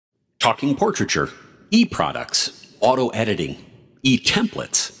talking portraiture, eProducts, auto editing,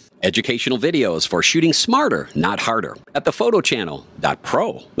 eTemplates, educational videos for shooting smarter, not harder, at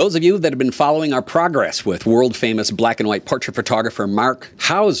thephotochannel.pro. Those of you that have been following our progress with world-famous black and white portrait photographer Marc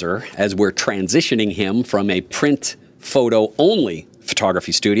Hauser, as we're transitioning him from a print photo-only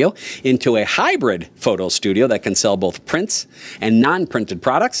photography studio into a hybrid photo studio that can sell both prints and non-printed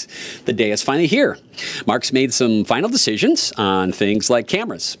products, the day is finally here. Marc's made some final decisions on things like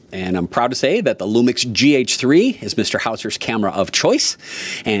cameras, and I'm proud to say that the Lumix GH3 is Mr. Hauser's camera of choice,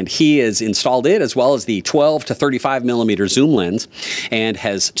 and he has installed it as well as the 12 to 35 millimeter zoom lens and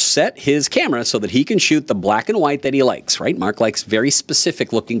has set his camera so that he can shoot the black and white that he likes, right? Marc likes very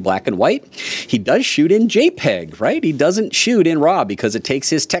specific looking black and white. He does shoot in JPEG, right? He doesn't shoot in RAW because it takes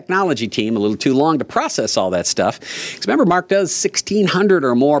his technology team a little too long to process all that stuff. Because remember, Marc does 1,600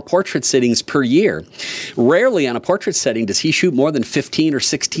 or more portrait sittings per year. Rarely on a portrait setting does he shoot more than 15 or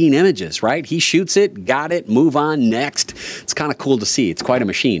 16 images, right? He shoots it, got it, move on, next. It's kind of cool to see. It's quite a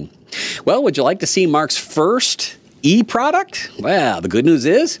machine. Well, would you like to see Marc's first eProduct? Well, the good news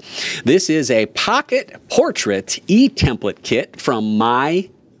is this is a pocket portrait eTemplate kit from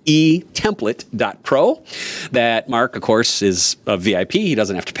eProduct.pro that Marc, of course, is a VIP. He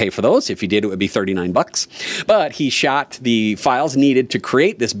doesn't have to pay for those. If he did, it would be $39. But he shot the files needed to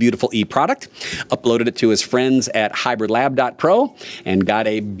create this beautiful eProduct, uploaded it to his friends at hybridlab.pro, and got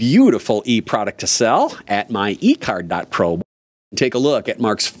a beautiful eProduct to sell at myecard.pro. Take a look at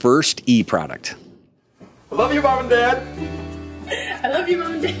Marc's first eProduct. I love you, Mom and Dad. I love you,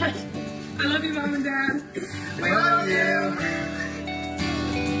 Mom and Dad. I love you, Mom and Dad. We love you.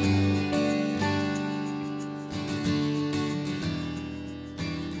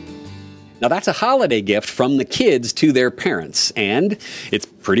 Now that's a holiday gift from the kids to their parents, and it's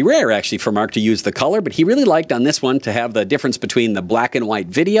pretty rare actually for Marc to use the color, but he really liked on this one to have the difference between the black and white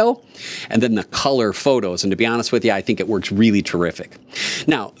video and then the color photos, and to be honest with you, I think it works really terrific.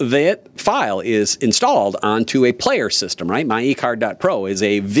 Now that file is installed onto a player system, right? myecard.pro is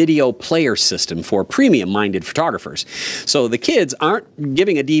a video player system for premium-minded photographers. So the kids aren't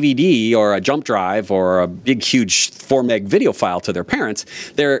giving a DVD or a jump drive or a big huge 4 meg video file to their parents.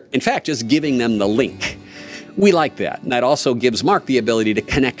 They're in fact just giving them the link. We like that. And that also gives Marc the ability to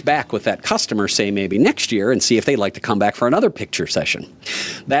connect back with that customer, say maybe next year, and see if they'd like to come back for another picture session.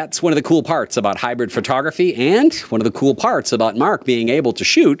 That's one of the cool parts about hybrid photography, and one of the cool parts about Marc being able to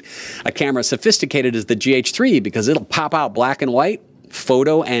shoot a camera as sophisticated as the GH3, because it'll pop out black and white,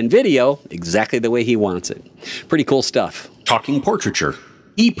 photo and video exactly the way he wants it. Pretty cool stuff. Talking portraiture,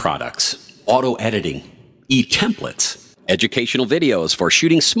 eProducts, auto editing, eTemplates, educational videos for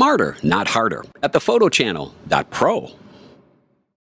shooting smarter, not harder, at thephotochannel.pro.